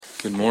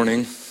Good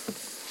morning.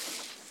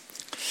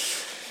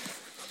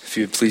 If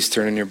you would please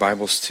turn in your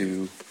Bibles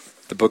to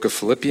the book of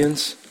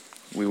Philippians.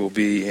 We will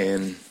be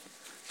in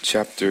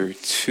chapter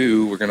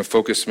 2. We're going to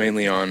focus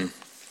mainly on,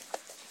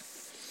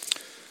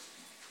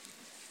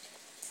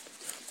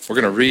 we're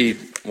going to read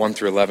 1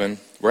 through 11.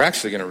 We're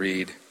actually going to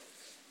read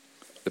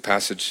the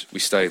passage we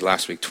studied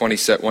last week,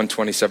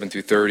 1:27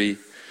 through 30.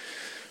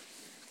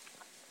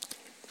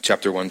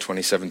 Chapter 1,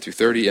 27 through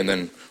 30, and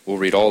then we'll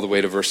read all the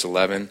way to verse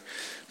 11.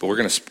 But we're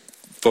going to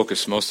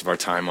focus most of our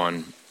time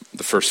on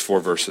the first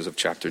 4 verses of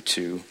chapter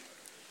 2.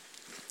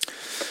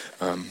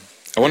 I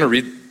want to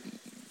read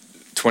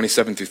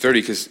 27 through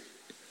 30 because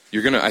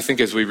I think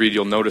as we read,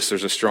 you'll notice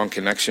there's a strong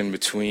connection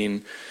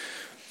between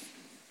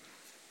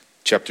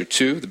chapter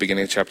 2, the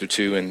beginning of chapter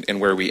 2,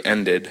 and where we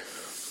ended.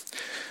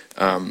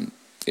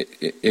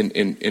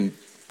 In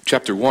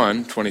chapter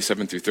 1,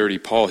 27 through 30,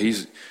 Paul,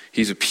 he's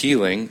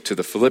appealing to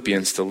the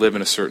Philippians to live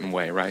in a certain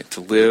way, right?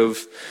 To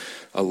live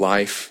a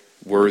life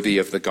worthy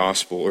of the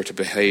gospel, or to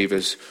behave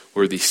as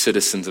worthy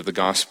citizens of the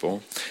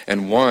gospel.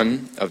 And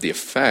one of the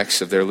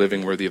effects of their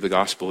living worthy of the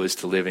gospel is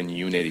to live in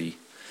unity.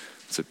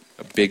 It's a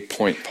big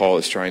point Paul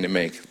is trying to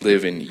make.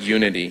 Live in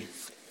unity,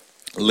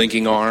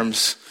 linking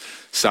arms,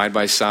 side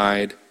by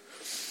side,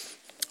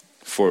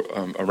 for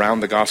around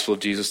the gospel of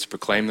Jesus, to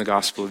proclaim the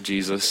gospel of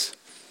Jesus.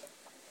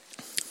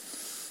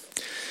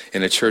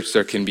 In a church,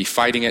 there can be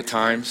fighting at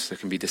times. There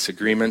can be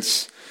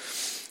disagreements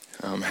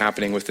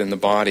happening within the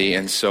body.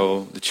 And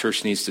so the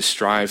church needs to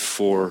strive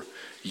for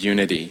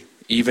unity.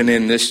 Even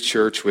in this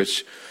church,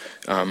 which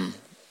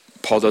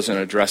Paul doesn't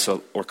address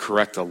or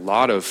correct a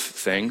lot of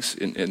things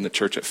in the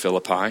church at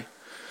Philippi,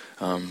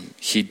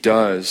 he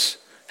does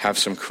have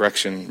some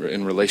correction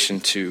in relation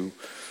to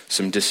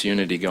some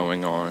disunity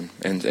going on.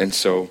 And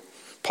so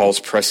Paul's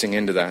pressing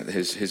into that.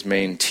 His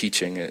main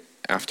teaching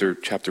after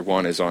chapter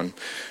 1 is on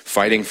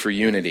fighting for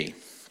unity.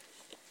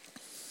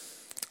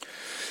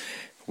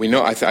 We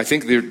know. I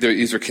think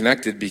these are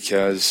connected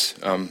because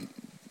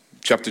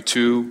chapter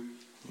 2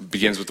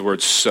 begins with the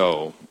word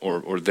 "so"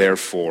 or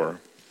 "therefore."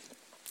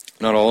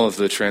 Not all of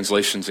the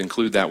translations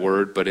include that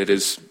word, but it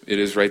is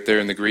right there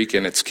in the Greek,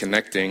 and it's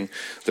connecting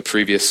the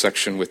previous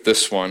section with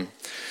this one.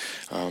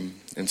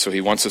 And so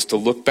he wants us to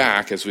look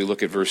back as we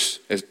look at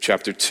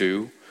chapter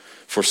 2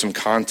 for some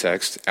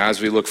context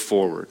as we look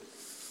forward.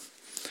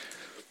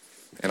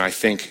 And I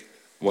think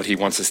what he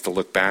wants us to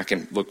look back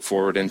and look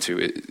forward into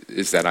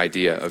is that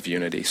idea of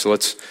unity. So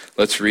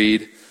let's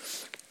read.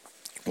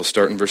 We'll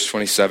start in verse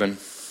 27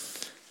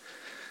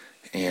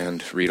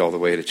 and read all the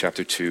way to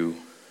chapter 2,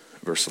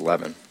 verse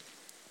 11.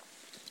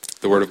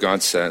 The Word of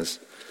God says,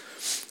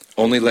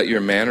 "Only let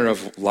your manner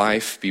of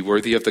life be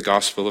worthy of the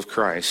gospel of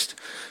Christ,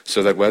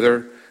 so that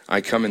whether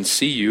I come and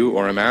see you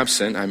or am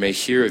absent, I may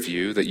hear of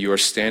you that you are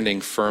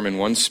standing firm in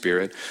one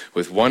spirit,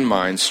 with one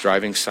mind,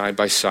 striving side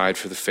by side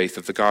for the faith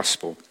of the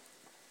gospel,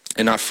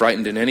 and not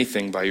frightened in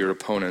anything by your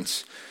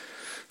opponents.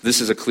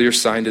 This is a clear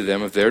sign to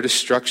them of their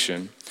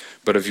destruction,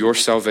 but of your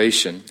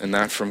salvation, and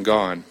that from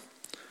God.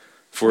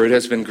 For it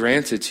has been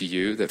granted to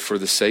you that for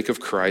the sake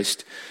of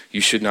Christ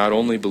you should not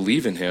only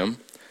believe in him,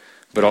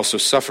 but also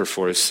suffer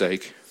for his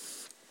sake,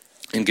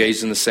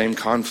 engaged in the same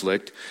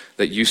conflict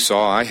that you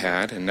saw I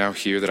had, and now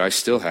hear that I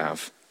still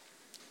have.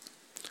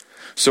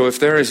 So if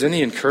there is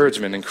any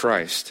encouragement in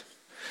Christ,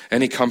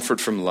 any comfort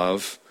from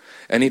love,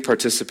 any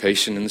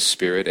participation in the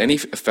Spirit, any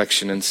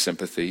affection and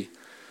sympathy,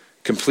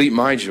 complete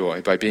my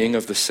joy by being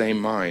of the same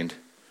mind,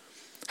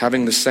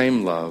 having the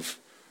same love,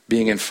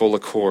 being in full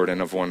accord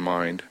and of one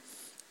mind.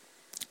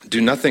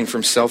 Do nothing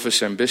from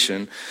selfish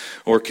ambition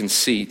or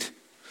conceit,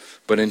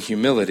 but in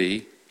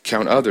humility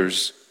count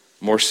others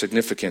more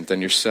significant than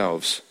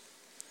yourselves.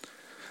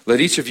 Let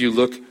each of you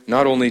look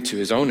not only to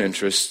his own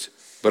interest,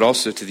 but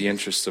also to the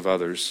interests of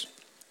others.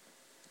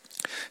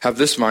 Have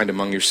this mind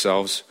among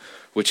yourselves,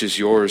 which is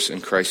yours in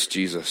Christ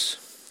Jesus,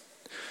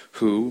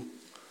 who,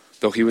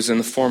 though he was in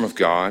the form of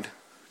God,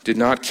 did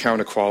not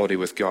count equality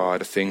with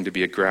God a thing to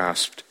be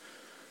grasped,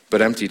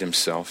 but emptied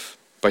himself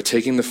by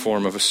taking the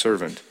form of a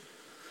servant.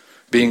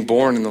 Being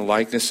born in the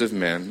likeness of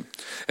men,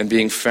 and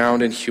being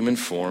found in human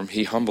form,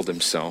 he humbled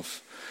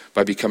himself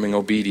by becoming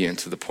obedient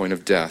to the point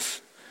of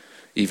death,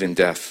 even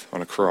death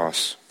on a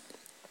cross.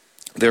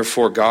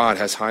 Therefore God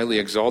has highly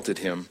exalted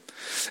him,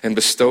 and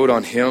bestowed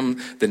on him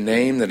the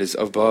name that is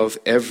above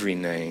every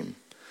name,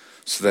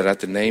 so that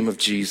at the name of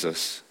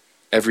Jesus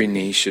every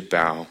knee should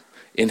bow,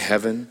 in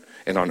heaven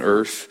and on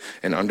earth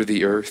and under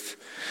the earth,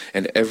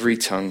 and every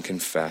tongue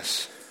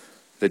confess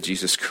that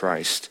Jesus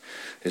Christ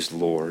is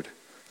Lord,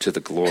 to the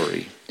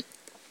glory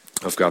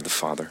of God the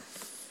Father."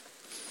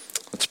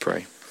 Let's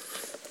pray.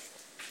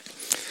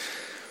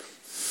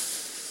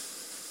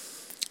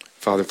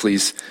 Father,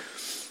 please,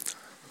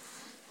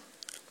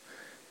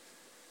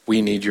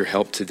 we need your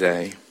help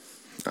today.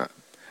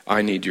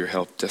 I need your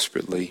help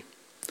desperately.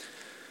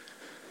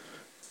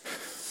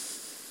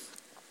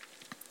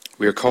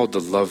 We are called to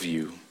love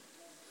you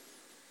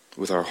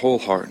with our whole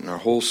heart and our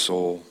whole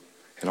soul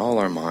and all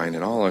our mind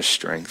and all our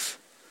strength,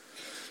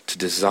 to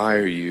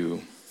desire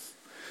you,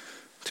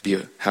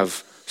 to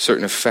have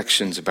certain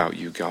affections about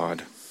you,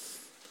 God.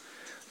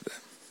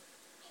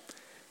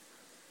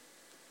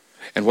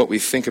 And what we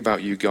think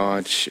about you,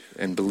 God,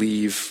 and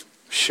believe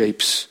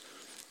shapes,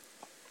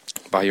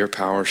 by your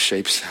power,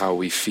 shapes how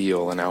we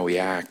feel and how we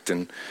act.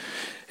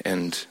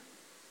 And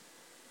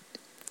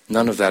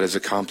none of that is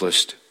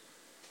accomplished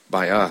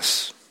by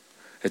us.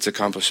 It's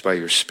accomplished by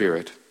your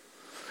Spirit.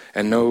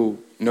 And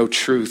no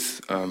truth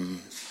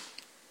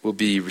will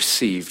be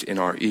received in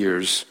our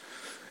ears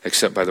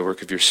except by the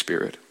work of your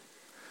Spirit.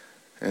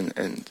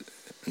 And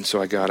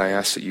so, God, I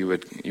ask that you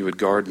would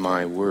guard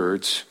my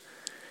words.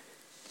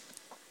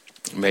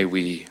 May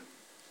we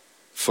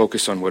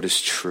focus on what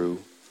is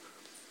true,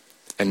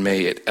 and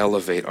may it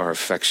elevate our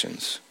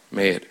affections.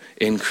 May it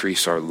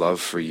increase our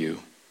love for you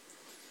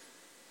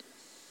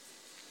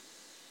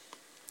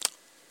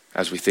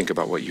as we think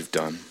about what you've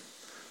done.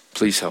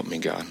 Please help me,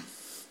 God.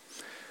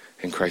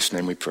 In Christ's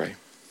name we pray.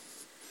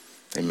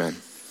 Amen.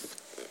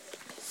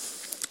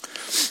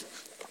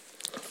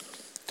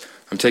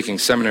 I'm taking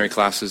seminary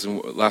classes,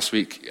 and last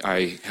week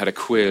I had a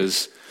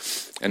quiz,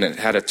 and it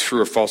had a true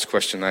or false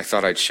question I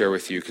thought I'd share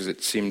with you because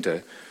it seemed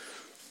to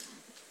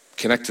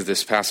connect to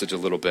this passage a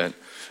little bit.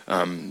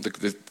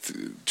 The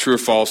true or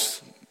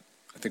false,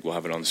 I think we'll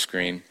have it on the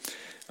screen.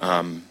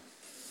 To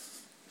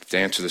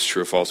answer this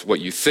true or false,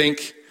 what you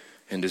think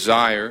and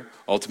desire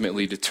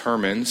ultimately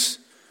determines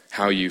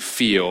how you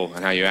feel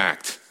and how you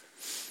act.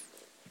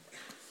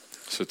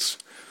 So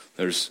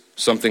there's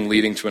something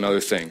leading to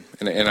another thing.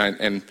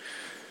 And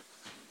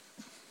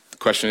the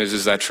question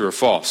is that true or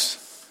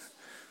false?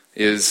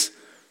 Is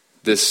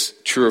this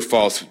true or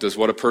false? Does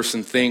what a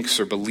person thinks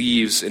or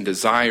believes and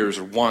desires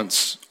or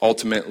wants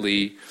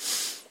ultimately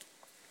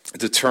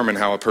determine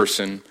how a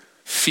person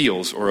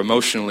feels or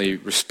emotionally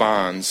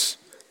responds?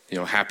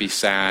 Happy,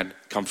 sad,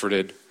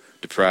 comforted,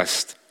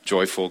 depressed,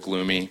 joyful,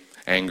 gloomy,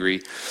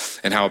 angry,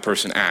 and how a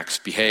person acts,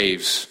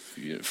 behaves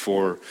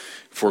for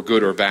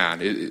good or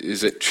bad.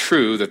 Is it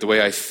true that the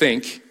way I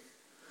think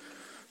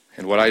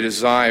and what I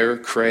desire,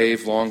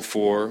 crave, long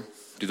for,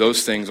 do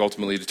those things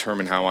ultimately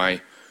determine how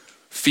I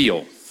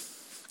feel?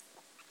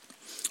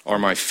 Are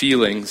my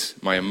feelings,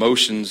 my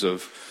emotions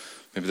of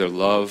maybe their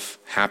love,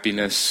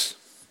 happiness,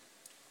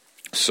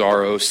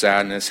 sorrow,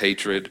 sadness,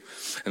 hatred,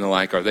 and the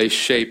like, are they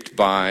shaped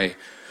by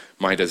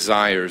my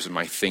desires and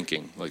my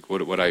thinking, like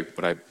what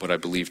I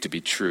believe to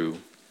be true?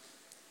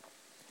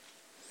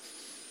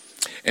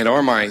 And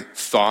are my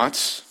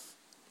thoughts,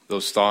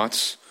 those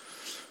thoughts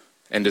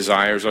and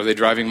desires, are they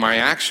driving my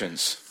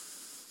actions?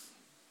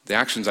 The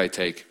actions I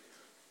take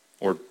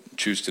or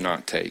choose to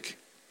not take.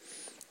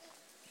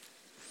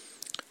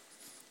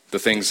 The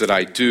things that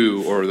I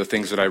do or the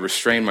things that I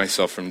restrain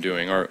myself from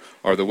doing is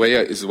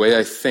the way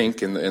I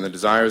think and the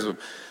desires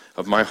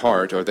of my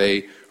heart, are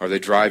they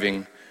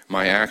driving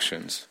my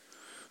actions?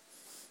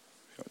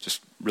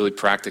 Just really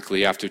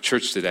practically, after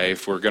church today,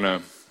 if you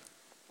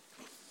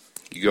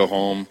go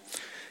home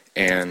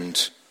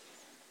and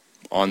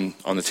on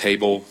the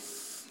table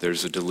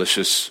there's a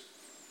delicious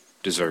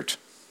dessert,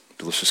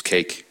 delicious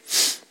cake,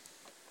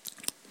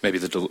 maybe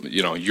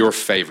your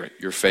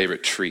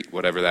favorite treat,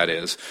 whatever that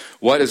is.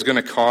 What is going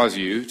to cause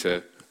you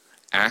to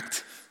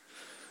act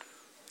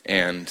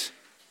and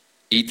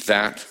eat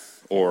that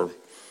or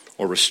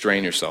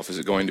restrain yourself? Is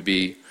it going to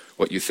be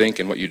what you think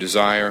and what you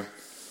desire,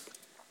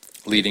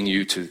 leading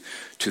you to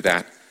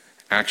that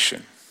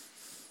action?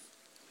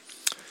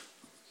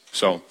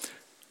 So,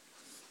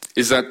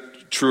 is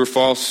that true or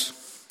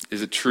false?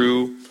 Is it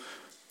true?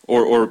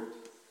 Or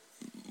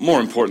more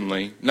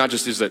importantly, not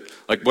just is that,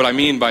 like what I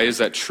mean by is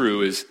that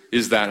true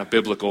is that a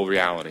biblical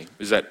reality?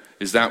 Is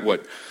that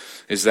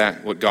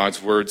what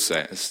God's word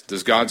says?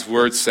 Does God's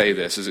word say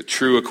this? Is it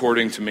true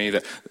according to me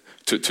that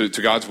to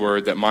God's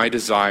word that my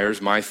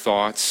desires, my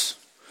thoughts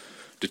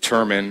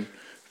determine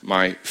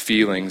my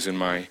feelings and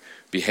my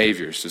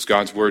behaviors? Does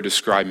God's word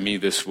describe me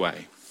this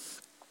way?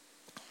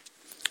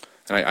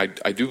 And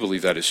I do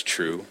believe that is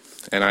true.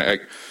 And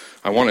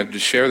I wanted to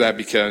share that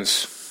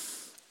because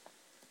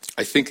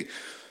I think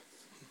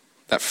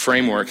that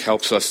framework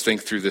helps us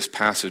think through this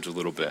passage a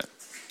little bit.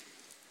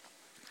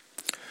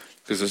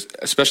 Because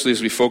especially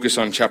as we focus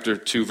on chapter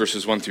 2,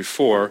 verses 1 through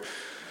 4,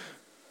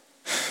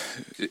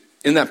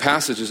 in that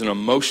passage is an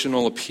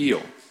emotional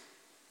appeal.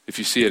 If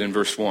you see it in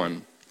verse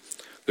 1,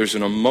 there's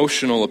an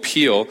emotional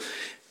appeal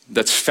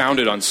that's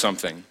founded on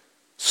something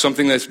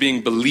that's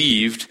being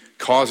believed,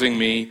 causing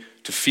me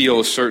to feel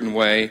a certain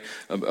way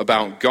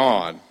about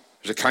God.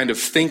 There's a kind of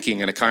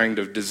thinking and a kind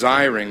of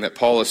desiring that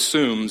Paul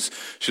assumes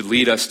should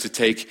lead us to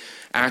take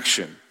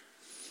action.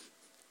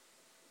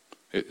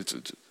 It's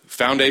a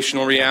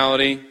foundational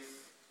reality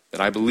that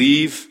I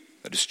believe,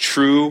 that is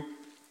true,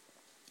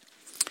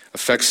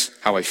 affects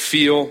how I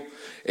feel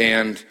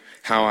and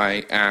how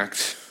I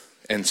act.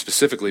 And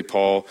specifically,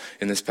 Paul,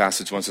 in this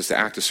passage, wants us to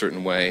act a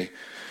certain way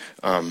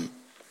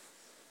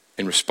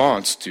in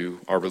response to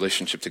our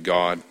relationship to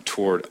God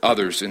toward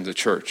others in the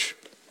church.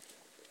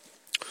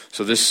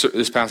 So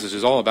this passage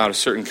is all about a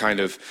certain kind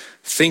of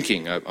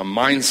thinking, a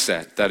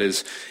mindset that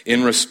is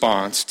in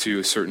response to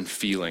a certain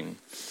feeling.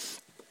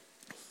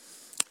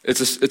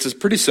 It's a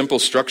pretty simple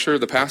structure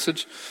of the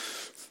passage,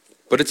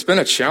 but it's been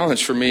a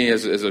challenge for me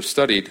as I've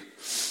studied.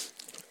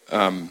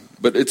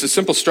 But it's a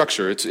simple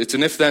structure. It's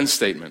an if-then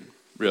statement,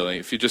 really.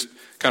 If you just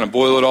kind of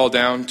boil it all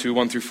down to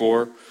 1 through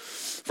 4.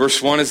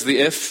 Verse 1 is the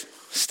if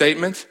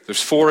statement.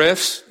 There's 4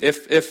 ifs.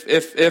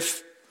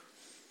 If.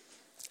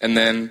 And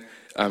then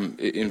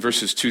in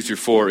verses 2 through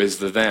 4 is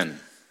the then.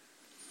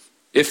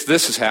 If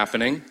this is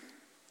happening,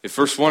 if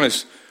verse 1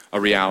 is a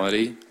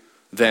reality,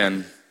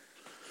 then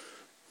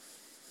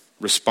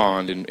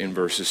respond in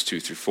verses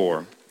 2 through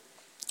 4.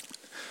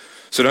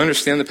 So to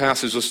understand the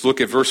passage, let's look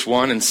at verse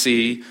 1 and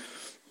see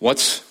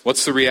what's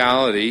the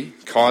reality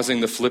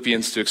causing the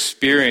Philippians to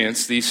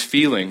experience these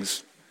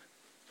feelings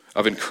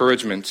of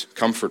encouragement,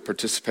 comfort,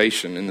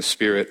 participation in the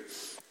Spirit,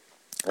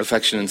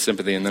 affection, and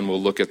sympathy, and then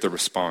we'll look at the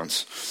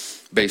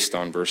response based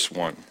on verse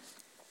 1.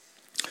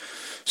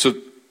 So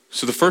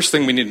the first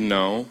thing we need to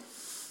know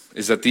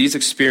is that these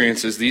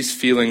experiences, these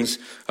feelings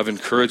of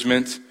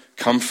encouragement,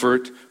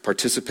 comfort,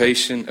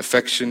 participation,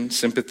 affection,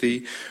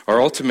 sympathy,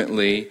 are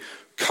ultimately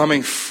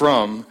coming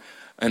from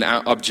an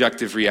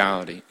objective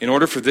reality. In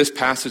order for this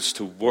passage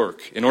to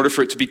work, in order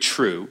for it to be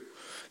true,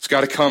 it's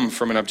got to come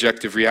from an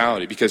objective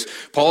reality, because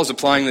Paul is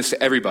applying this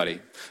to everybody.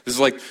 This is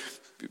like,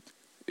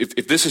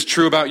 if this is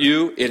true about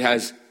you, it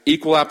has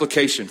equal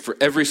application for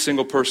every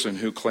single person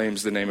who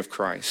claims the name of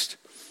Christ.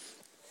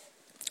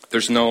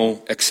 There's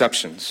no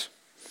exceptions.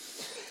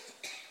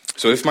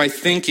 So if my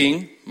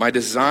thinking, my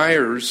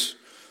desires,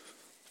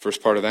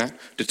 first part of that,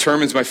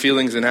 determines my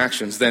feelings and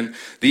actions, then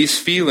these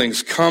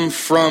feelings come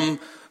from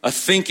a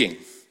thinking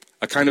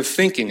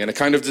and a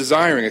kind of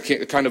desiring,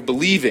 a kind of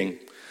believing.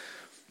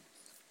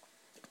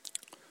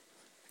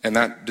 And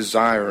that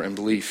desire and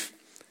belief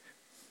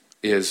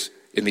is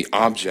in the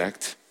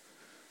object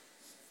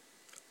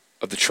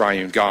of the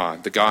triune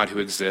God, the God who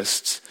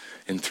exists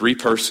in 3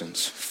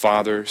 persons,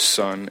 Father,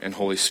 Son, and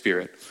Holy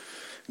Spirit.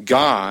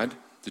 God,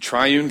 the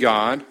triune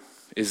God,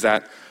 is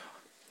that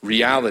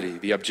reality,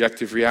 the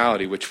objective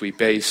reality which we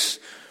base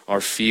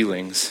our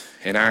feelings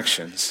and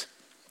actions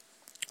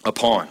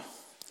upon.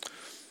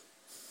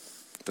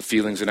 The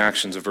feelings and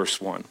actions of verse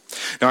 1.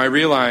 Now I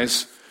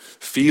realize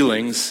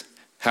feelings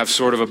have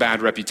sort of a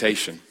bad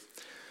reputation,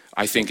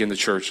 I think, in the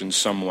church in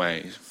some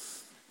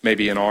ways,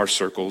 maybe in our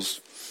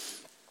circles.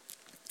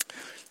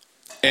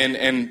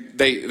 And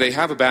they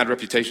have a bad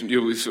reputation.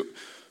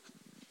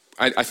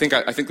 I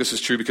think this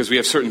is true because we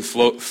have certain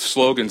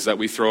slogans that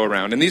we throw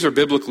around. And these are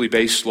biblically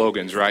based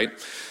slogans, right?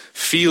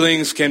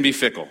 Feelings can be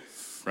fickle,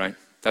 right?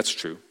 That's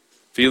true.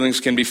 Feelings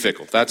can be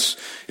fickle. That's,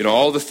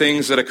 all the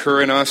things that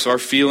occur in us, our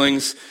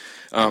feelings,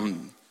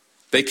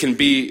 they can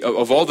be,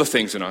 of all the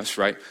things in us,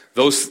 right?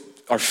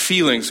 Our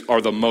feelings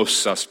are the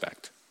most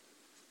suspect.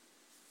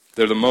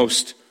 They're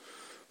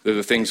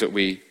the things that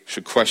we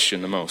should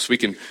question the most. We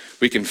can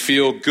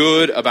feel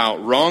good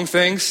about wrong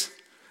things,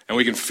 and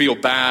we can feel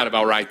bad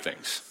about right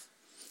things.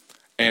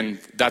 And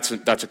that's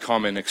a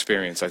common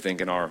experience, I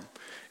think, in our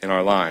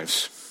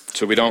lives.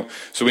 So we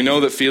know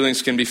that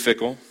feelings can be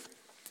fickle.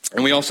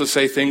 And we also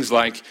say things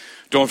like,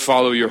 don't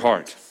follow your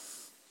heart.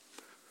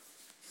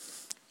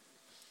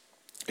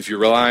 If you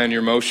rely on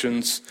your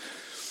emotions,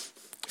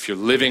 if you're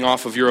living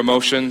off of your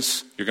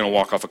emotions, you're going to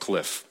walk off a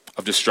cliff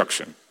of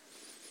destruction.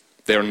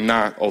 They're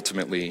not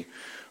ultimately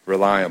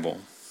reliable.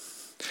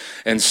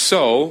 And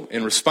so,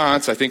 in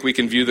response, I think we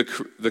can view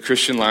the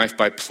Christian life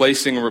by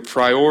placing a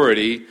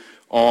priority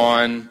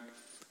on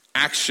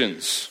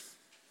actions.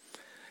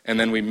 And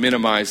then we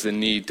minimize the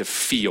need to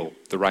feel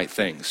the right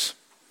things.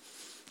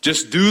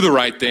 Just do the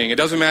right thing. It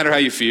doesn't matter how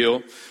you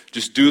feel.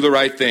 Just do the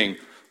right thing.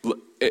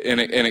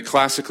 And it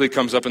classically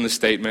comes up in the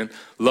statement,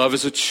 love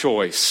is a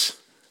choice,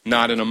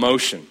 not an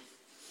emotion.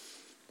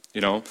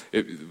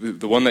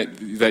 The one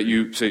that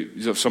you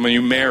say, someone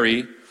you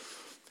marry,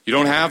 you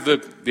don't have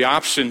the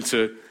option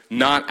to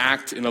not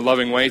act in a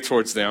loving way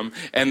towards them.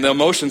 And the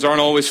emotions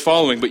aren't always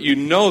following, but you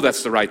know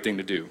that's the right thing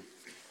to do.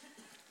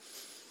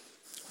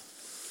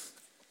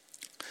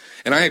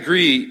 And I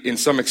agree in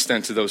some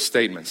extent to those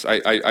statements.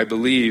 I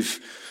believe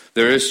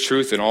there is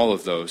truth in all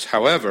of those.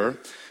 However,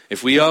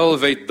 if we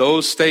elevate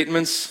those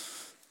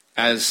statements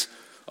as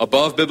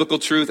above biblical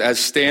truth, as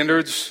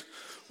standards,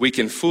 we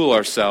can fool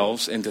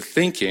ourselves into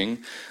thinking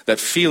that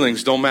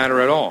feelings don't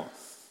matter at all.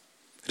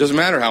 It doesn't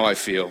matter how I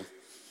feel.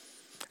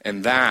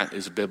 And that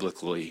is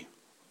biblically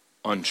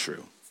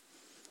untrue.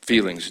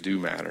 Feelings do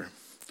matter.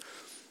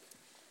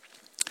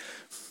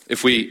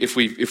 If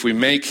we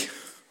make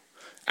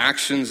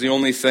actions the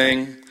only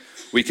thing,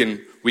 we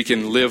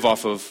can live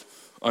off of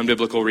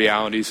unbiblical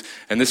realities.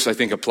 And this, I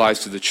think,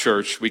 applies to the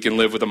church. We can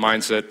live with a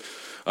mindset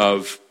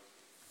of,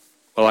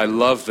 well, I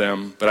love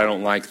them, but I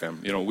don't like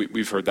them.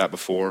 We've heard that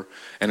before.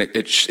 And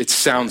it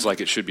sounds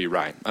like it should be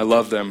right. I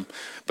love them,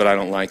 but I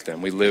don't like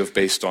them. We live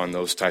based on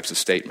those types of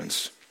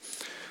statements.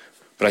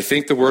 But I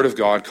think the Word of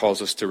God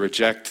calls us to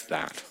reject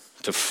that,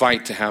 to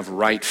fight to have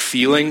right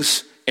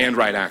feelings and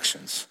right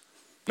actions.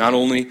 Not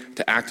only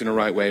to act in a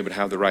right way, but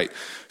have the right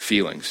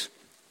feelings.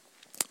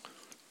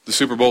 The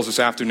Super Bowl's this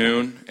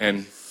afternoon,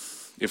 and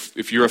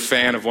if you're a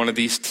fan of one of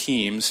these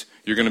teams,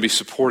 you're going to be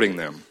supporting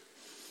them.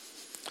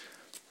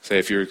 Say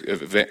if you're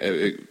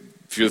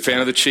a fan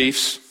of the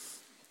Chiefs,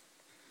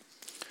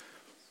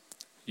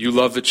 you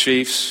love the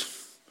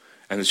Chiefs,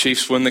 and the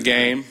Chiefs win the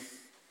game,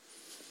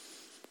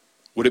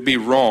 would it be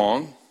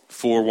wrong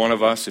for one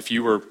of us if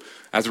you were,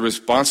 as a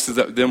response to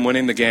them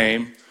winning the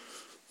game,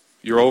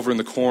 you're over in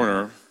the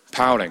corner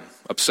pouting,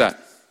 upset?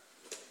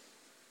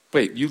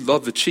 Wait, you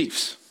love the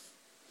Chiefs.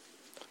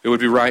 It would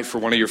be right for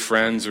one of your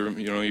friends or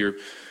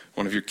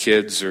one of your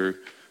kids or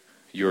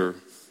your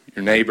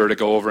neighbor to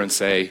go over and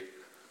say,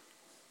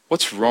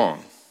 "What's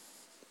wrong?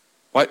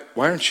 Why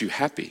aren't you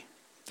happy?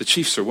 The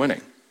Chiefs are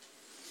winning."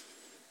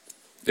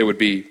 It would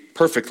be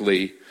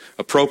perfectly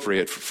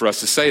appropriate for us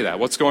to say that.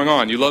 What's going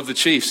on? You love the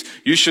Chiefs.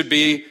 You should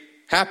be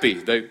happy.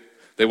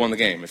 They won the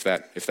game if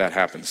that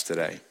happens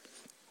today.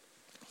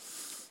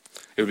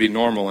 It would be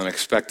normal and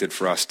expected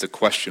for us to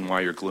question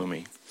why you're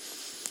gloomy.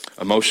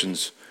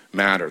 Emotions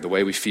matter. The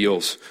way we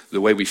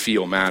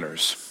feel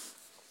matters.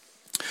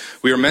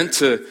 We are meant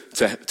to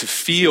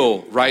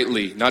feel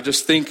rightly, not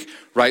just think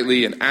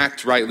rightly and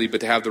act rightly,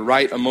 but to have the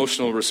right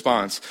emotional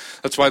response.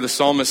 That's why the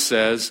psalmist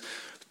says,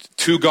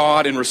 to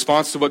God, in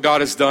response to what God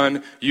has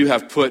done, you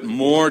have put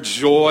more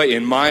joy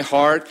in my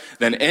heart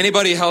than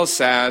anybody else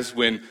has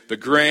when the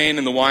grain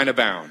and the wine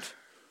abound.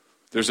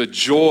 There's a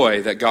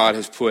joy that God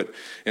has put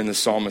in the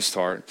psalmist's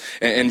heart.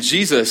 And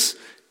Jesus,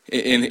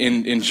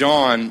 in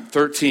John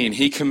 13,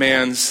 he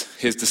commands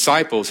his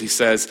disciples, he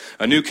says,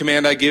 "A new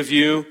command I give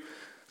you,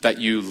 that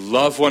you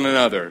love one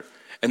another."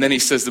 And then he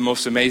says the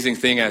most amazing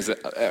thing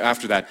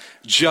after that,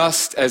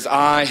 "Just as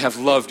I have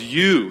loved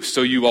you,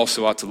 so you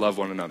also ought to love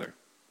one another."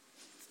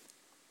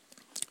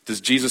 Does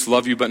Jesus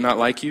love you but not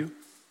like you?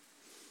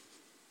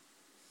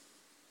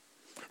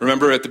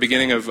 Remember at the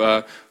beginning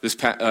of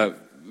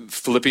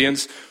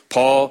Philippians,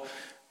 Paul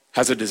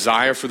has a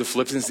desire for the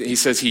Philippians. He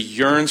says he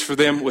yearns for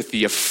them with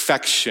the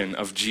affection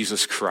of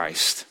Jesus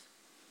Christ.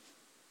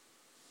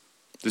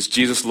 Does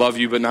Jesus love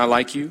you but not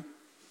like you?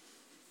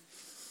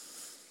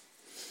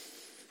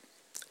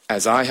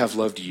 As I have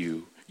loved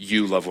you,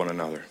 you love one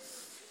another.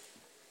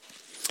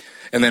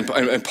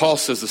 And Paul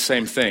says the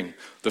same thing.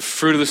 The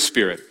fruit of the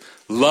Spirit: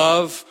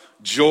 love,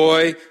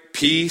 joy,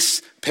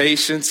 peace,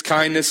 patience,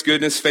 kindness,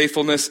 goodness,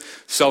 faithfulness,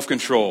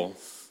 self-control.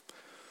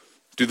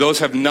 Do those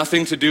have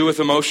nothing to do with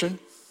emotion?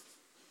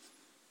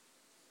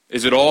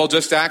 Is it all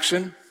just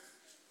action?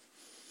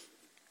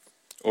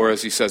 Or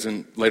as he says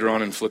later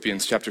on in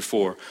Philippians chapter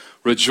 4,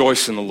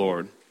 rejoice in the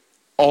Lord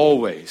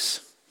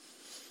always.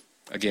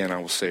 Again, I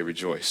will say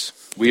rejoice.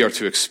 We are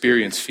to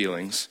experience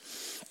feelings,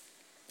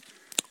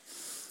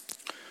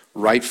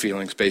 right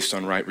feelings based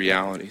on right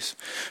realities.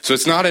 So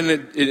it's not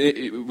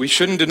we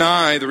shouldn't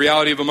deny the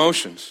reality of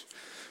emotions,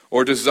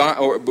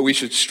 but we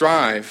should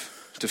strive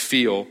to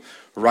feel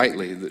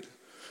rightly.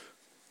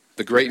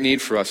 The great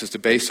need for us is to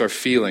base our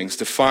feelings,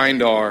 to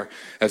find our,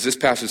 as this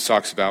passage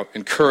talks about,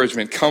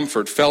 encouragement,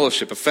 comfort,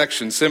 fellowship,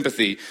 affection,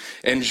 sympathy,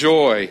 and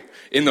joy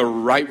in the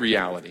right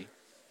reality.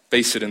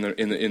 Base it in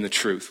the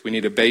truth. We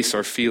need to base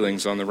our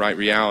feelings on the right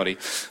reality.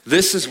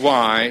 This is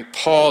why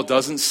Paul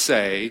doesn't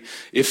say,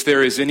 if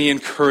there is any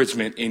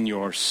encouragement in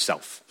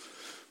yourself.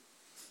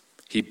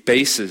 He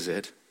bases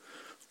it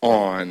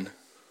on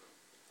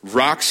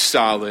rock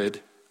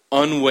solid,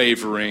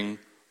 unwavering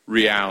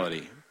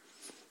reality.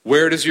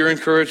 Where does your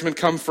encouragement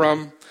come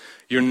from?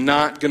 You're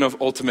not going to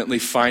ultimately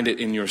find it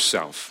in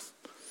yourself.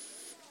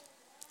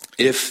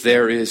 If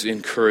there is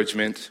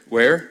encouragement,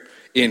 where?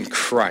 In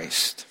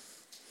Christ.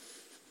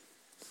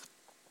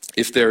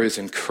 If there is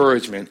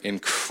encouragement in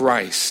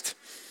Christ,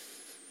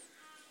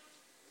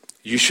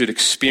 you should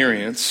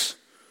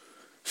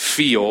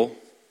feel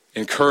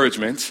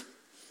encouragement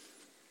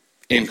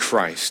in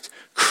Christ.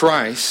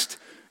 Christ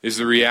is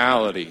the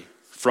reality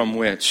from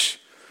which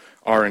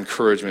our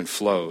encouragement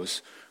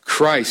flows.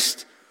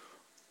 Christ,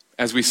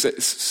 as we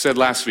said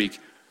last week,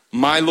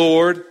 my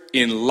Lord,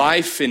 in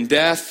life, in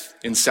death,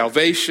 in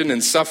salvation,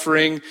 in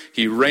suffering,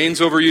 he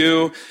reigns over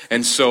you,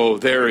 and so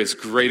there is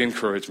great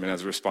encouragement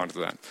as a response to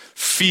that.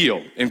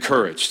 Feel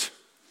encouraged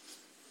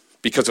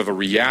because of a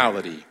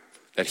reality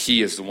that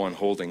he is the one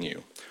holding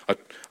you,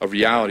 a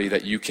reality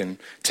that you can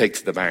take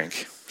to the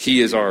bank. He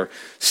is our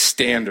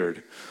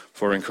standard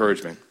for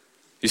encouragement.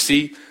 You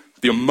see,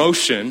 the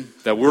emotion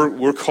that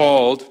we're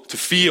called to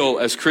feel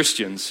as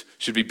Christians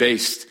should be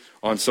based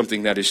on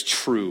something that is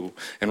true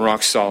and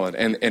rock solid.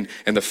 And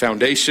the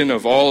foundation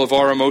of all of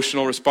our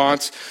emotional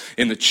response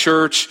in the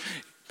church,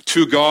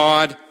 to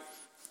God,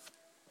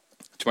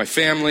 to my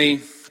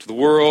family, to the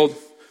world,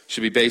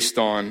 should be based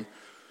on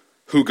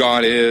who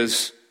God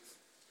is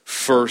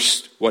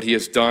first, what he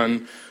has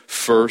done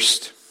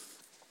first.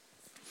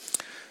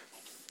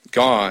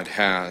 God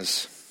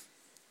has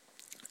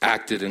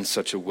acted in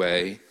such a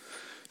way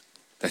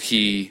that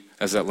he,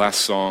 as that last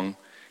song,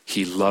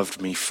 he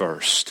loved me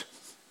first.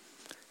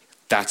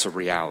 That's a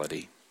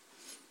reality.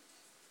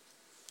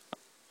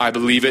 I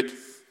believe it.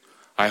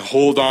 I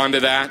hold on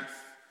to that.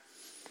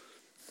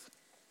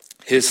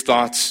 His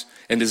thoughts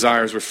and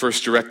desires were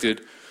first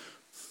directed,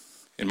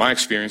 in my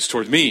experience,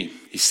 towards me.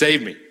 He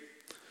saved me.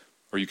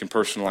 or you can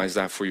personalize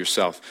that for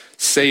yourself,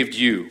 saved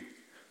you.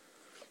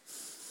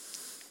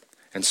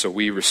 And so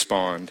we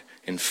respond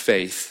in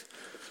faith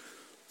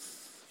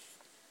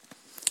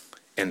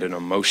and in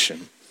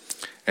emotion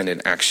and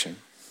in action.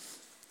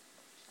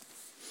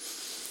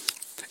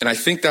 And I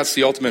think that's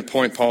the ultimate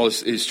point Paul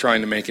is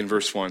trying to make in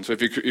verse 1. So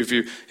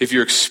if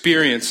you're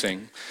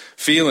experiencing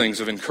feelings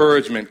of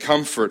encouragement,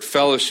 comfort,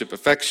 fellowship,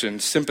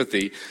 affection,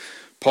 sympathy,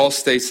 Paul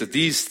states that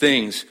these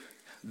things,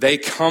 they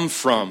come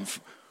from,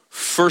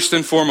 first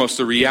and foremost,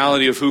 the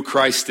reality of who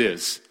Christ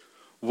is,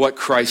 what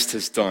Christ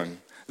has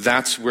done.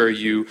 That's where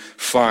you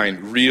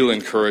find real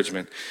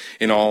encouragement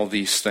in all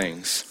these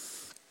things.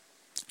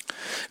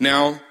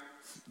 Now,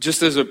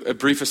 just as a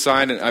brief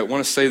aside, and I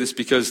want to say this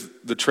because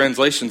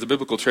the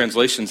biblical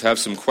translations have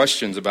some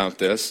questions about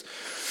this.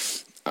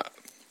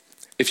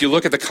 If you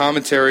look at the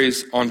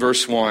commentaries on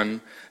verse 1,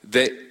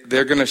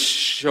 they're going to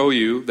show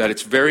you that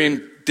it's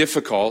very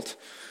difficult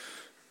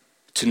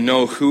to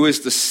know who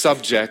is the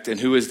subject and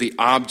who is the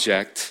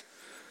object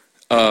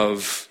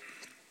of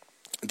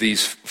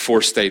these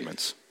four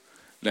statements.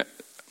 Now,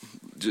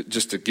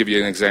 just to give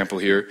you an example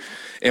here,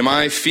 am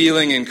I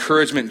feeling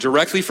encouragement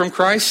directly from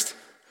Christ?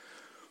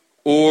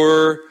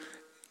 Or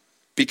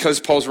because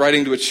Paul's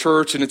writing to a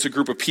church and it's a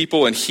group of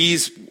people and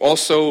he's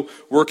also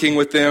working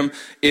with them,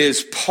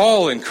 is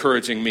Paul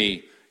encouraging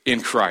me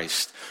in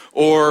Christ?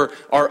 Or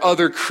are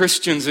other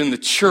Christians in the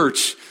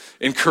church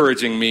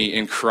encouraging me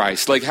in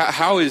Christ? Like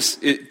how is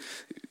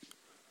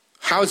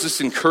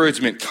this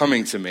encouragement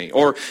coming to me?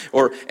 Or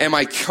am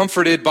I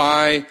comforted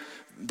by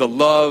the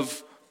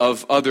love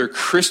of other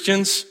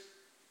Christians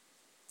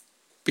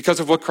because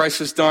of what Christ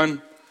has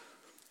done?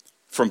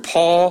 From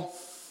Paul?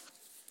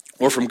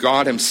 Or from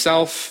God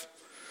himself?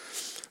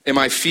 Am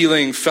I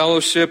feeling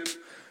fellowship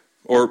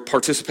or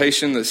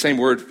participation? The same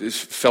word is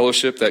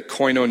fellowship, that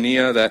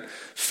koinonia, that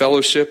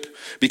fellowship,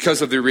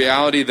 because of the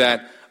reality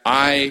that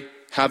I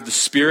have the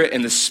Spirit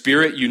and the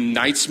Spirit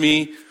unites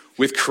me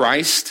with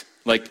Christ,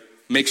 like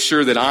make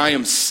sure that I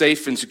am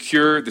safe and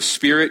secure. The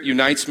Spirit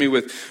unites me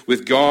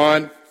with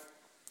God.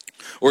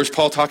 Or is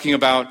Paul talking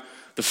about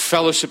the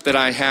fellowship that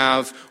I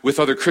have with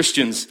other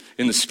Christians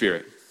in the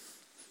Spirit?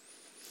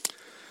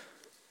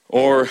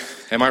 Or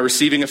am I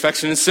receiving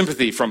affection and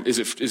sympathy from, is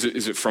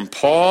it from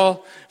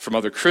Paul, from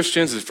other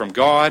Christians, is it from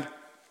God?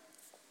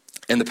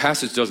 And the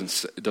passage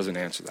doesn't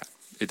answer that.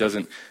 It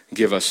doesn't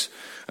give us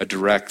a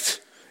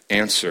direct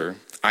answer.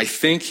 I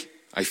think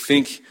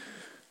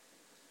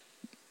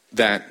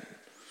that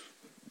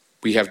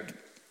we have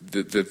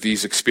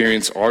these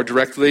experiences are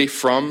directly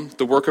from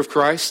the work of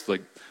Christ,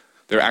 like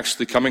they're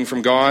actually coming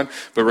from God.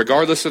 But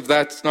regardless of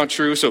that's not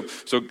true, so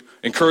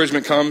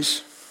encouragement comes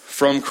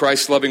from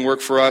Christ's loving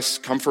work for us,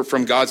 comfort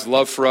from God's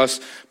love for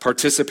us,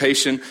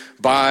 participation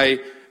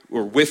by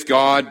or with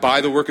God by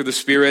the work of the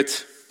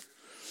Spirit,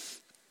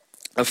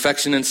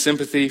 affection and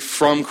sympathy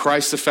from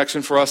Christ's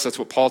affection for us. That's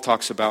what Paul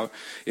talks about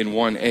in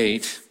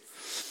 1:8.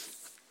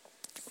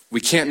 We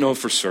can't know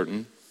for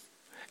certain.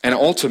 And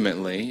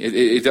ultimately,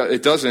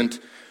 it doesn't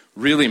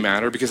really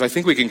matter, because I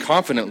think we can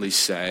confidently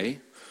say,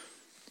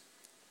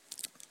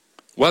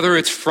 whether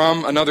it's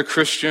from another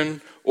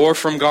Christian or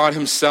from God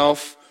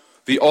himself,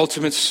 the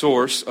ultimate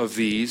source of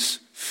these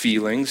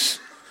feelings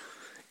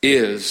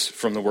is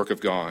from the work of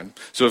God.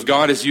 So if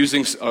God is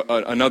using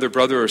another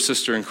brother or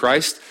sister in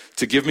Christ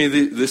to give me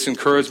this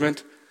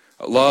encouragement,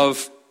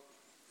 love,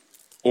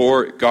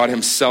 or God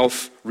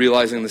himself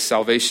realizing the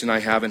salvation I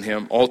have in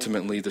him,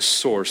 ultimately the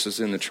source is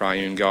in the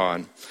triune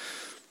God.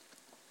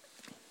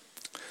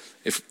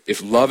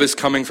 If love is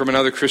coming from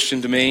another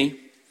Christian to me,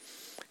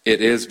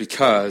 it is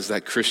because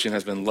that Christian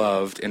has been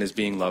loved and is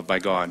being loved by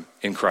God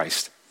in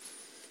Christ.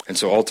 And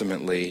so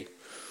ultimately,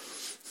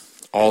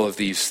 all of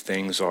these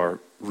things are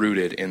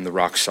rooted in the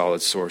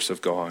rock-solid source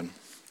of God.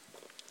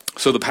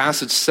 So the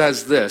passage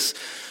says this,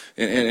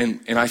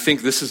 and I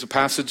think this is a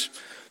passage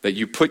that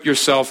you put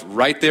yourself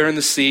right there in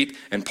the seat,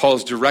 and Paul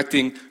is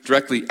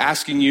directly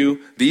asking you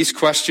these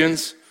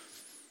questions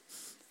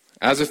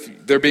as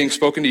if they're being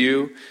spoken to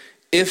you,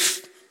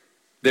 if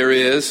there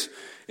is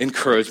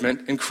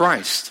encouragement in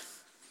Christ.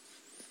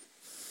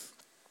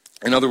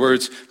 In other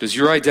words, does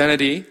your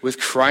identity with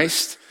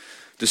Christ,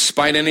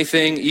 despite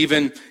anything,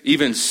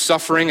 even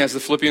suffering as the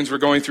Philippians were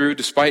going through,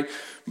 despite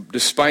the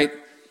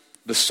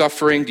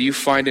suffering, do you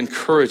find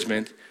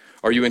encouragement?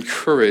 Are you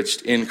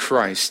encouraged in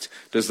Christ?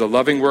 Does the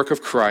loving work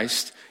of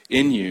Christ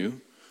in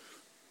you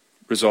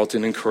result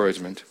in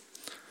encouragement?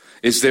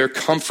 Is there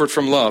comfort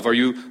from love? Are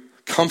you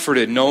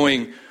comforted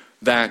knowing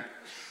that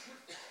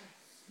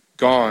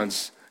God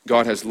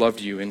has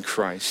loved you in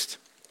Christ?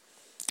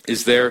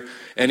 Is there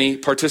any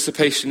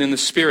participation in the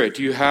Spirit?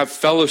 Do you have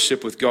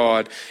fellowship with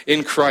God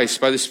in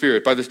Christ by the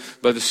Spirit, by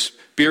the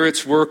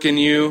Spirit's work in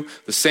you?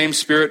 The same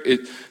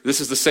Spirit. This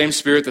is the same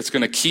Spirit that's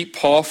going to keep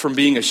Paul from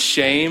being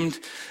ashamed.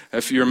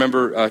 If you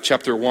remember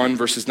chapter 1,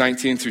 verses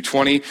 19 through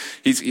 20,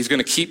 he's going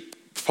to keep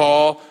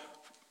Paul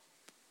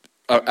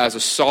as a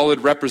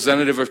solid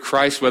representative of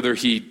Christ, whether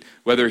he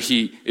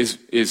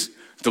is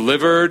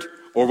delivered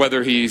or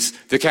whether he's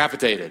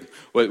decapitated,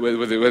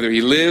 whether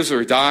he lives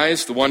or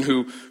dies, the one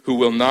who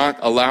will not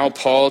allow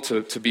Paul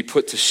to be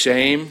put to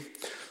shame,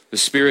 the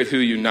Spirit who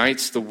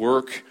unites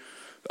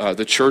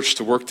the church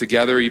to work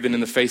together even in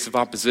the face of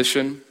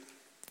opposition.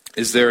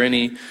 Is there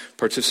any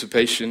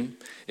participation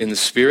in the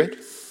Spirit?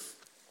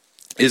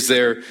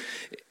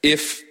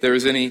 If there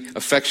is any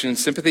affection and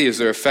sympathy, is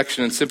there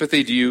affection and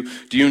sympathy? Do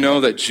you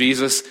know that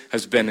Jesus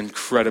has been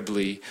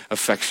incredibly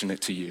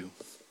affectionate to you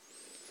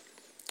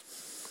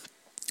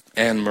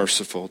and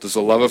merciful? Does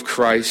the love of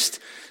Christ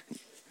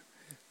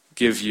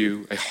give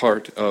you a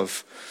heart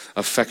of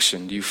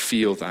affection? Do you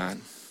feel that?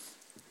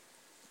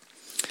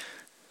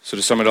 So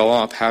to sum it all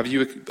up,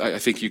 I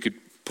think you could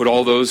put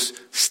all those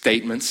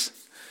statements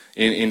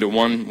into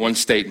one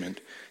statement.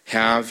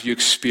 Have you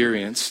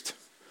experienced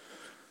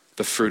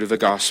the fruit of the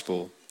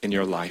gospel in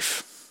your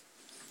life?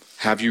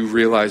 Have you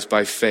realized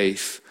by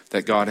faith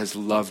that God has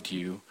loved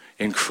you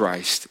in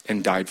Christ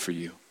and died for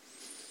you?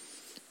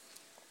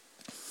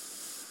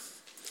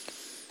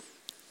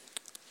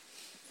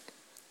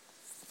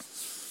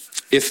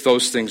 If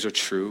those things are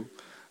true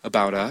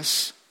about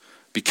us,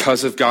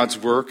 because of God's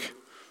work,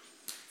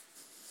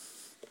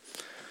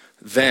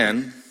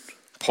 then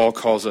Paul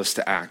calls us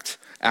to act.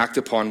 Act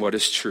upon what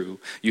is true.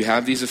 You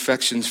have these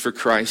affections for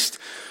Christ,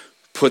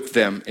 put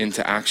them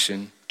into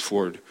action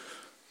toward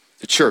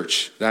the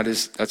church.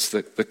 That's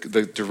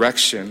the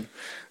direction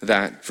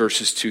that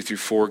verses 2 through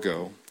 4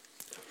 go.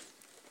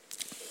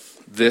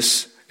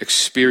 This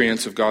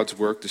experience of God's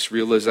work, this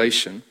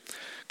realization,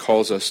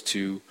 calls us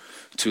to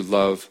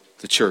love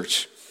the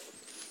church.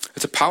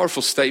 It's a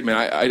powerful statement.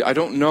 I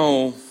don't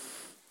know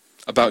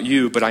about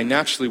you, but I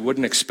naturally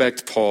wouldn't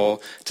expect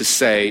Paul to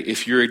say,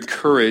 if you're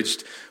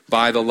encouraged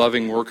by the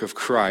loving work of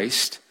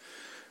Christ,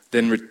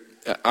 then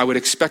I would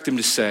expect him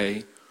to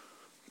say,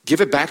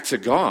 give it back to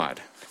God.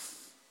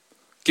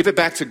 Give it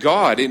back to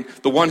God,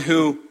 the one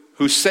who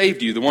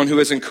saved you, the one who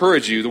has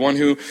encouraged you, the one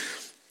who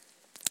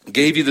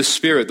gave you the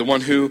Spirit, the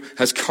one who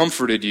has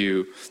comforted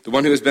you, the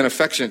one who has been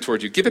affectionate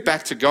toward you. Give it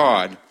back to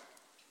God.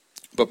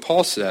 But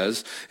Paul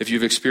says, if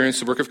you've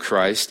experienced the work of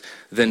Christ,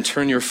 then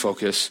turn your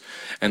focus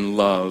and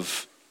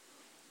love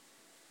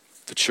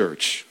the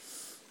church.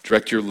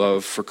 Direct your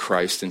love for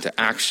Christ into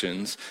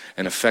actions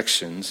and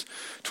affections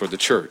toward the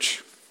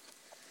church.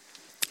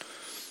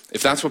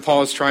 If that's what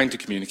Paul is trying to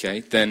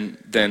communicate,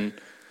 then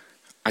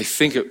I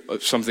think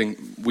something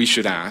we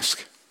should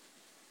ask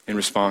in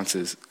response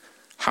is,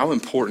 how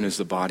important is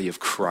the body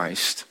of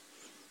Christ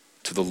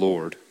to the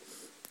Lord?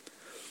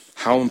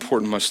 How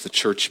important must the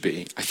church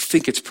be? I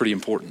think it's pretty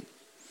important.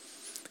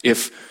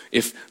 If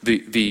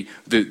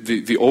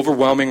the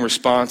overwhelming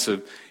response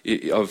of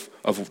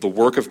the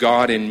work of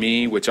God in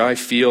me, which I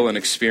feel and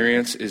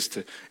experience, is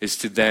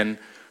to then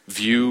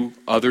view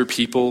other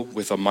people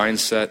with a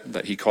mindset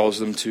that he calls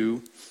them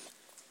to,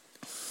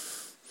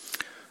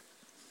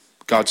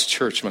 God's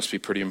church must be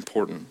pretty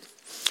important.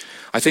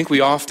 I think we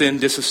often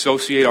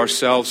disassociate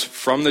ourselves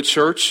from the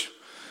church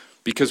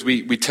because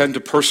we tend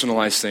to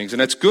personalize things, and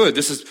that's good.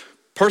 This is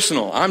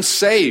personal. I'm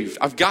saved.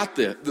 I've got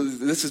this.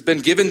 This has been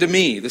given to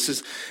me. This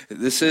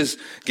is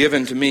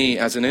given to me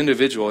as an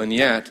individual. And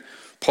yet,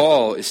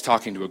 Paul is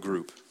talking to a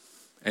group.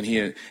 And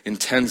he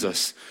intends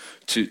us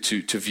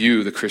to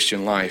view the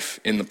Christian life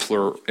in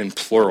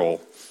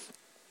plural.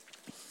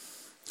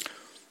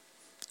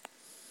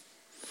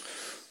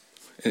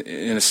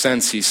 In a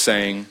sense, he's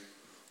saying,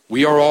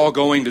 we are all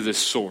going to this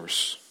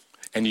source.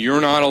 And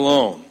you're not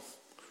alone.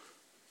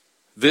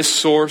 This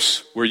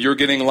source where you're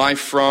getting life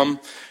from,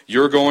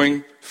 you're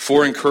going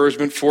for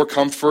encouragement, for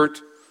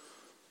comfort.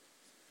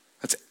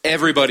 That's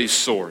everybody's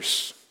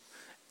source.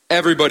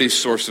 Everybody's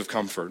source of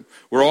comfort.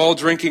 We're all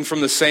drinking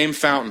from the same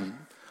fountain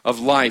of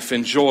life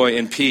and joy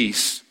and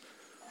peace.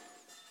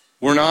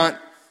 We're not,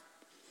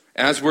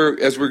 as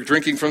we're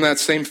drinking from that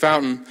same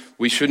fountain,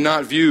 we should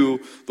not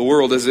view the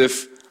world as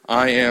if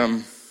I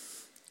am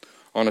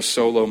on a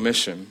solo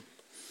mission.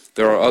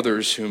 There are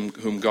others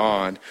whom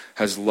God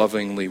has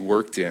lovingly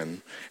worked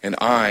in, and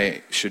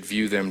I should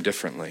view them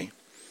differently.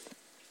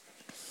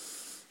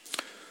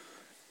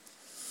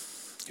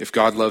 If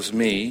God loves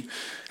me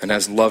and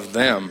has loved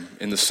them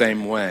in the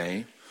same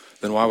way,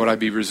 then why would I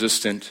be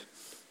resistant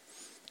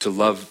to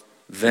love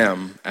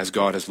them as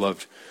God has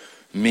loved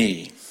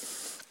me?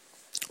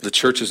 The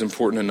church is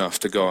important enough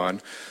to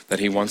God that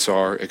he wants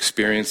our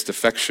experienced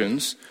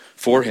affections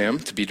for him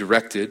to be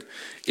directed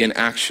in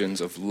actions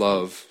of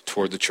love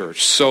toward the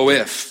church. So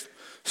if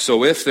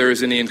there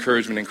is any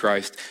encouragement in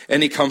Christ,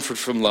 any comfort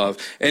from love,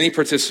 any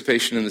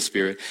participation in the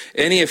Spirit,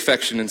 any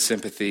affection and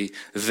sympathy,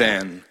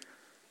 then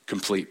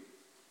complete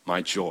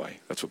my joy.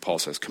 That's what Paul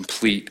says.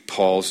 Complete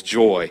Paul's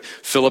joy.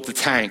 Fill up the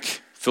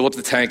tank. Fill up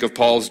the tank of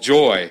Paul's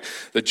joy.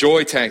 The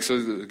joy tank. So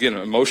again,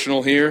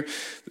 emotional here.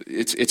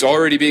 It's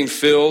already being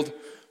filled.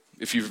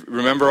 If you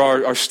remember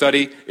our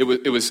study, it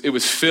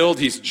was filled.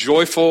 He's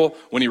joyful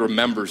when he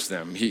remembers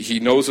them.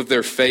 He knows of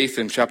their faith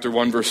in chapter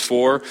 1, verse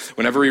 4.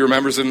 Whenever he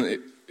remembers them,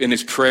 in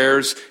his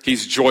prayers.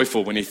 He's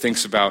joyful when he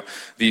thinks about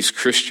these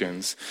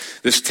Christians.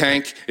 This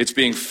tank, it's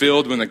being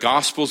filled when the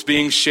gospel's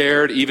being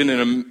shared, even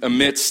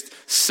amidst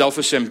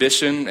selfish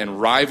ambition and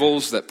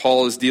rivals that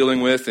Paul is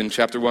dealing with in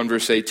chapter 1,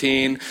 verse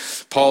 18.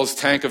 Paul's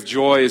tank of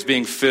joy is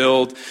being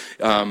filled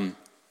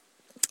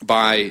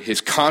by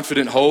his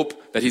confident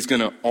hope that he's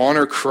going to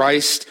honor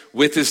Christ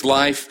with his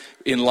life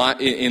in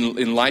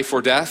life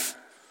or death,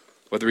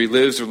 whether he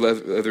lives or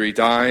whether he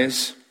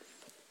dies.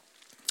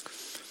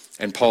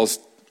 And Paul's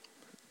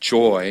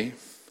joy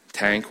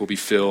tank will be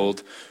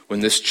filled when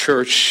this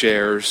church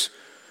shares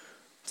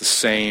the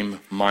same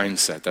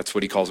mindset. That's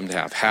what he calls them to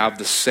have. Have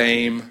the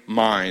same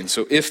mind.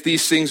 So if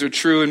these things are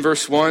true in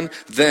verse 1,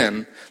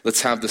 then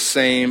let's have the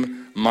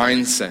same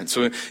mindset.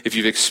 So if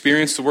you've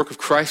experienced the work of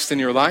Christ in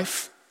your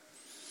life,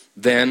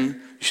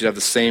 then you should have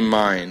the same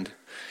mind.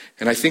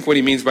 And I think what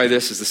he means by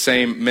this is the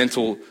same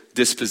mental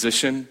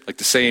disposition, like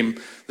the same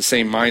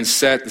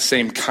mindset, the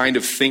same kind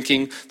of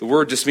thinking. The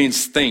word just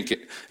means think,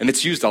 and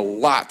it's used a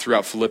lot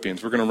throughout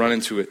Philippians. We're going to run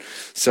into it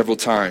several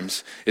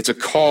times. It's a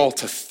call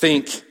to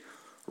think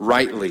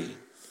rightly.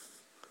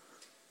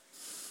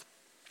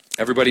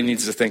 Everybody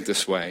needs to think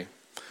this way.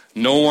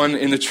 No one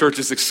in the church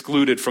is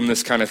excluded from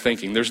this kind of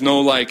thinking. There's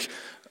no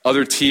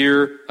other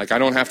tier, I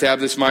don't have to have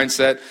this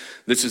mindset.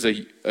 This is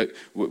he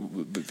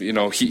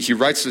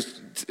writes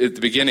this, at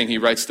the beginning, he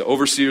writes to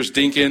overseers,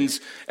 deacons,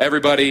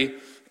 everybody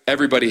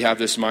have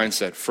this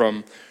mindset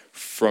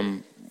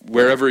from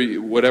wherever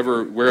you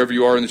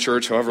are in the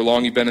church, however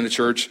long you've been in the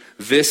church.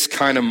 This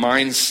kind of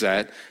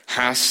mindset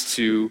has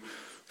to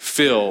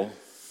fill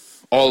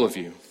all of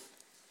you.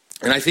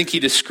 And I think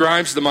he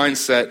describes the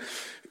mindset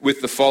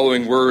with the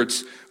following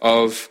words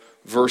of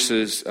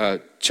verses 2,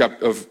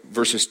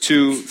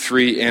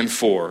 3, and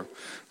 4.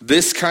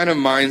 This kind of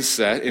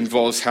mindset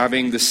involves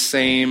having the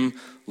same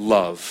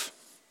love.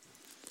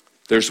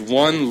 There's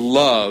one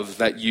love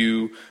that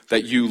you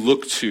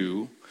look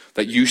to,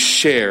 that you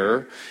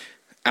share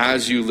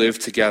as you live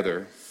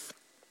together.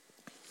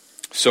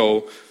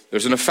 So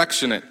there's an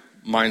affectionate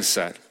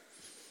mindset.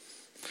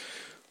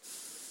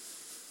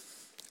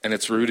 And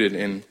it's rooted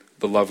in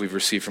the love we've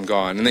received from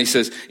God. And then he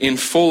says, in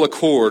full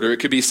accord, or it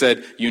could be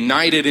said,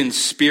 united in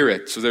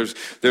spirit. So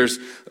there's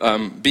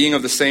being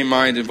of the same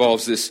mind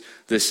involves this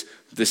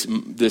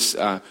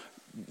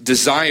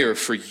desire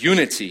for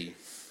unity.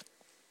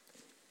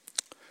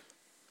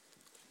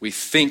 We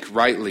think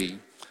rightly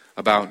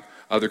about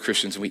other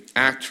Christians, and we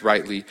act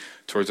rightly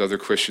towards other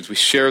Christians. We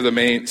share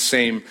the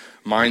same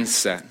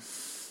mindset.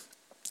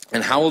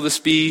 And how will this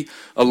be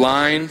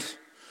aligned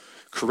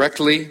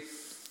correctly?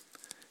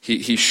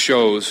 He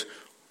shows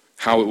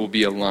how it will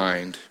be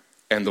aligned.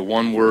 And the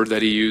one word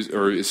that he used,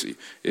 or is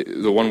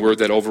the one word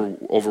that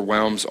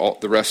overwhelms all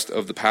the rest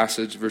of the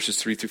passage, verses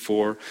 3 through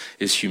 4,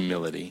 is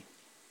humility.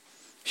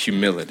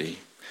 Humility.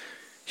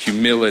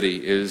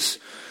 Humility is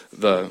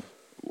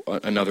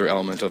another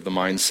element of the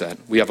mindset.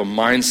 We have a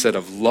mindset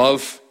of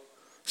love,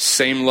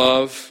 same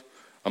love,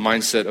 a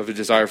mindset of a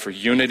desire for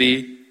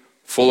unity,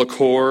 full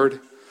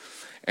accord,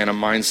 and a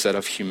mindset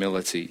of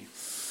humility.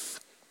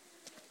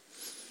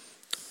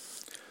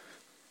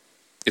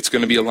 It's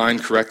going to be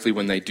aligned correctly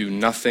when they do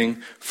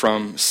nothing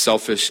from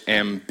selfish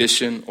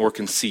ambition or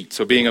conceit.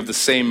 So being of the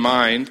same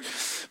mind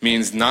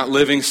means not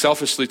living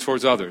selfishly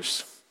towards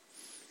others.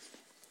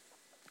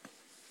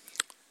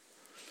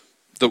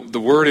 The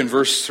word in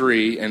verse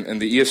 3,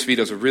 and the ESV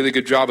does a really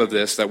good job of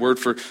this, that word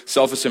for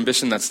selfish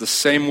ambition, that's the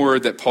same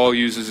word that Paul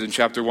uses in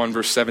chapter 1,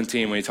 verse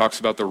 17, when he talks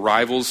about the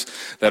rivals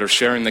that are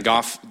sharing the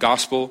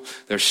gospel.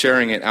 They're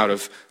sharing it out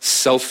of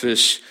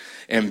selfish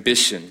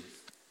ambition.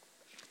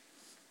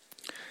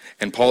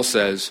 And Paul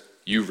says,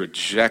 you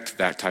reject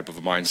that type of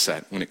a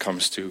mindset when it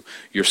comes to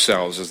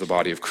yourselves as the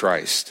body of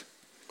Christ.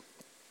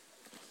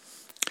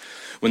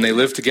 When they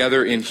live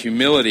together in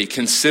humility,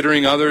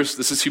 considering others,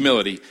 this is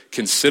humility,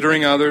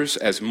 considering others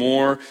as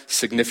more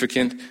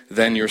significant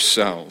than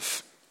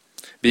yourself.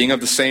 Being of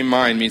the same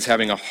mind means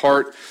having a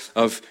heart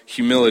of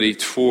humility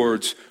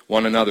towards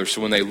one another.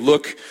 So when they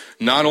look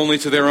not only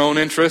to their own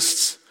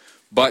interests,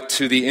 but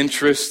to the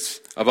interests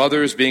of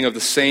others, being of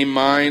the same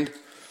mind,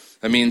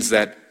 that means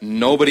that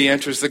nobody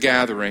enters the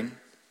gathering.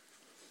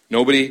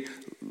 Nobody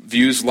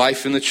views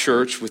life in the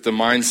church with the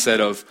mindset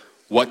of,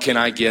 what can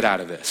I get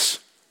out of this?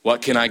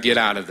 What can I get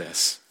out of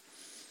this?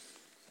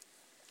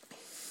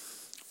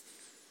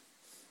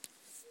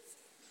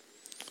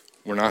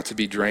 We're not to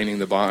be draining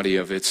the body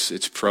of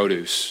its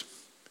produce.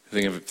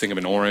 Think of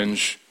an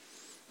orange,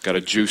 got a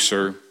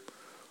juicer.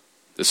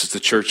 This is the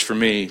church for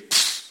me.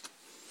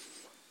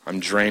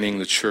 I'm draining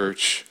the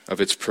church of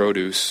its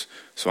produce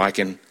so I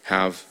can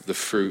have the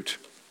fruit.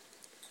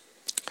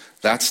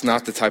 That's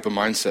not the type of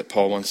mindset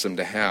Paul wants them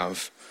to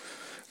have.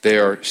 They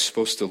are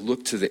supposed to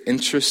look to the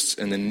interests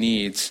and the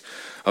needs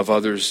of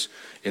others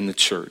in the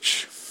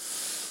church.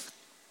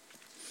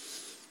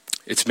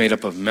 It's made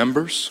up of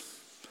members.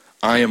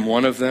 I am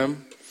one of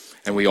them,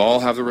 and we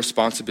all have the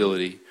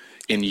responsibility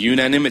in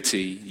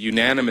unanimously,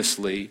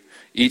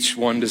 each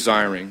one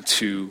desiring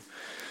to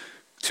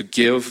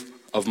give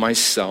of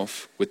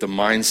myself with the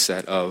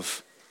mindset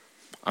of,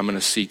 I'm going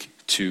to seek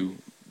to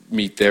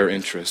meet their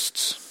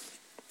interests,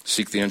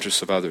 seek the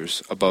interests of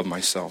others above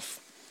myself.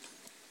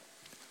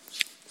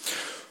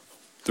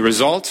 The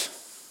result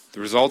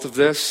of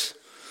this,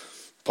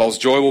 Paul's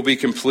joy will be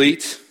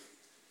complete,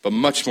 but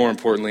much more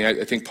importantly,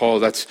 I think Paul,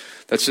 that's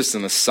just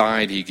an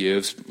aside he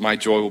gives. My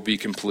joy will be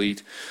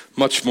complete.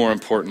 Much more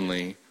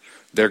importantly,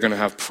 they're going to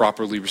have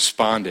properly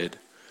responded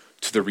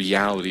to the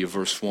reality of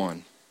verse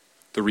 1,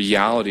 the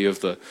reality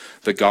of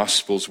the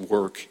gospel's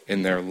work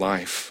in their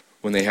life.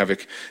 When they have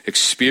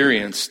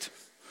experienced,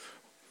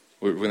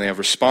 when they have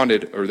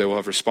responded, or they will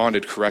have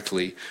responded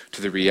correctly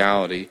to the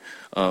reality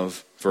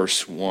of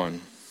verse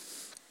 1.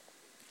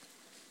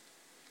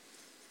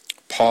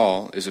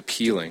 Paul is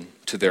appealing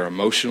to their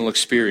emotional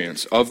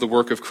experience of the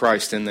work of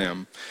Christ in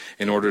them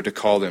in order to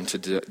call them to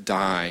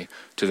die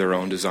to their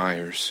own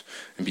desires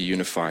and be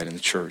unified in the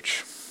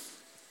church.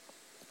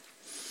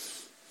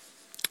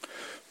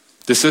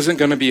 This isn't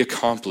going to be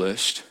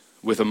accomplished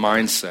with a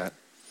mindset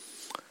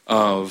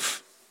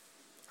of,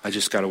 I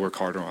just got to work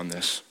harder on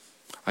this.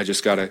 I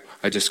just got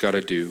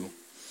to do.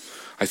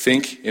 I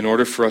think in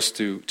order for us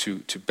to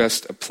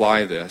best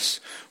apply this,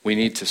 we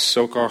need to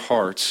soak our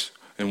hearts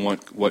in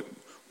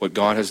what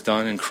God has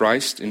done in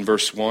Christ in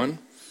verse 1,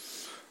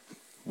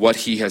 what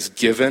he has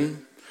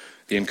given,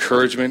 the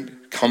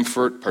encouragement,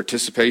 comfort,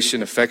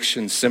 participation,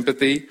 affection,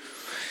 sympathy.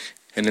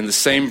 And in the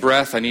same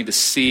breath, I need to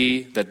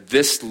see that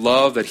this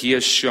love that he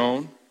has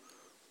shown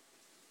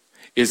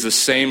is the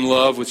same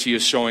love which he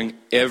is showing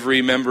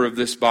every member of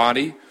this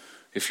body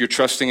if you're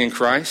trusting in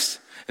Christ.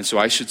 And so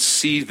I should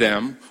see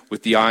them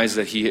with the eyes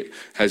that he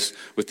has,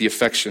 with the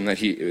affection that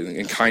he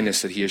and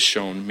kindness that he has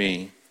shown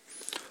me.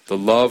 The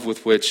love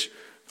with which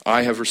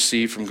I have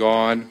received from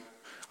God,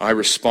 I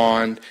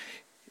respond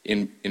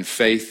in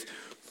faith,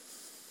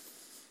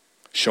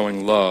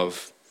 showing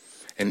love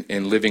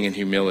and living in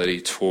humility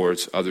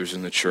towards others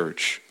in the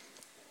church.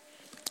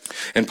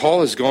 And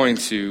Paul is going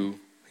to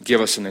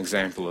give us an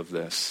example of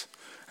this,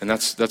 and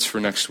that's for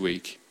next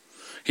week.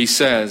 He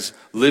says,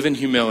 live in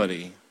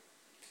humility.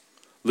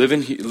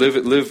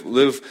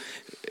 Live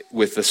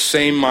with the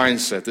same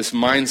mindset, this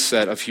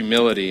mindset of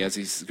humility, as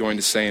he's going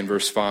to say in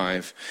verse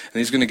 5. And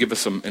he's going to give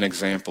us an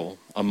example,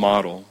 a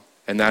model,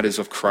 and that is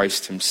of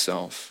Christ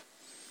himself.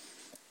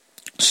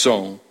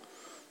 So,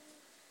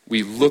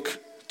 we look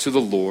to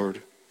the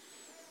Lord,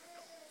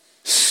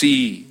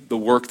 see the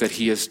work that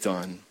he has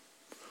done,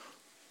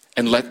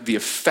 and let the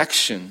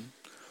affection,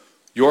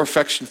 your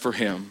affection for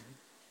him,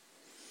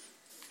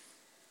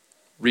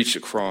 reach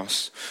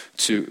across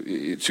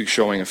to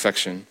showing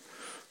affection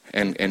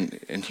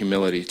and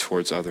humility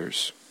towards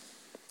others.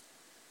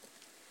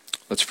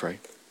 Let's pray.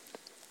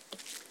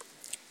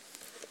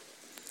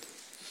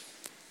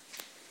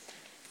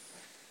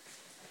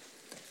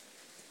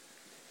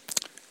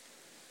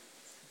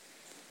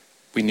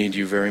 We need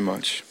you very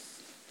much.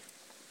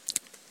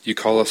 You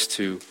call us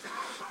to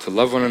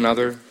love one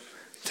another,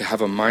 to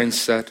have a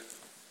mindset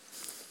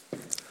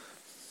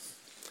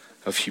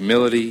of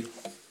humility,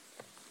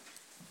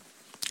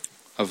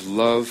 of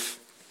love.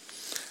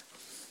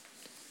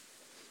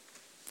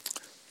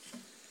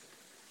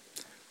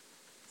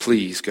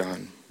 Please,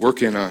 God,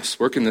 work in us,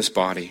 work in this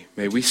body.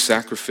 May we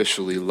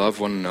sacrificially love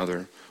one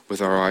another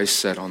with our eyes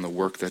set on the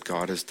work that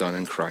God has done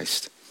in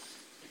Christ.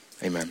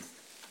 Amen.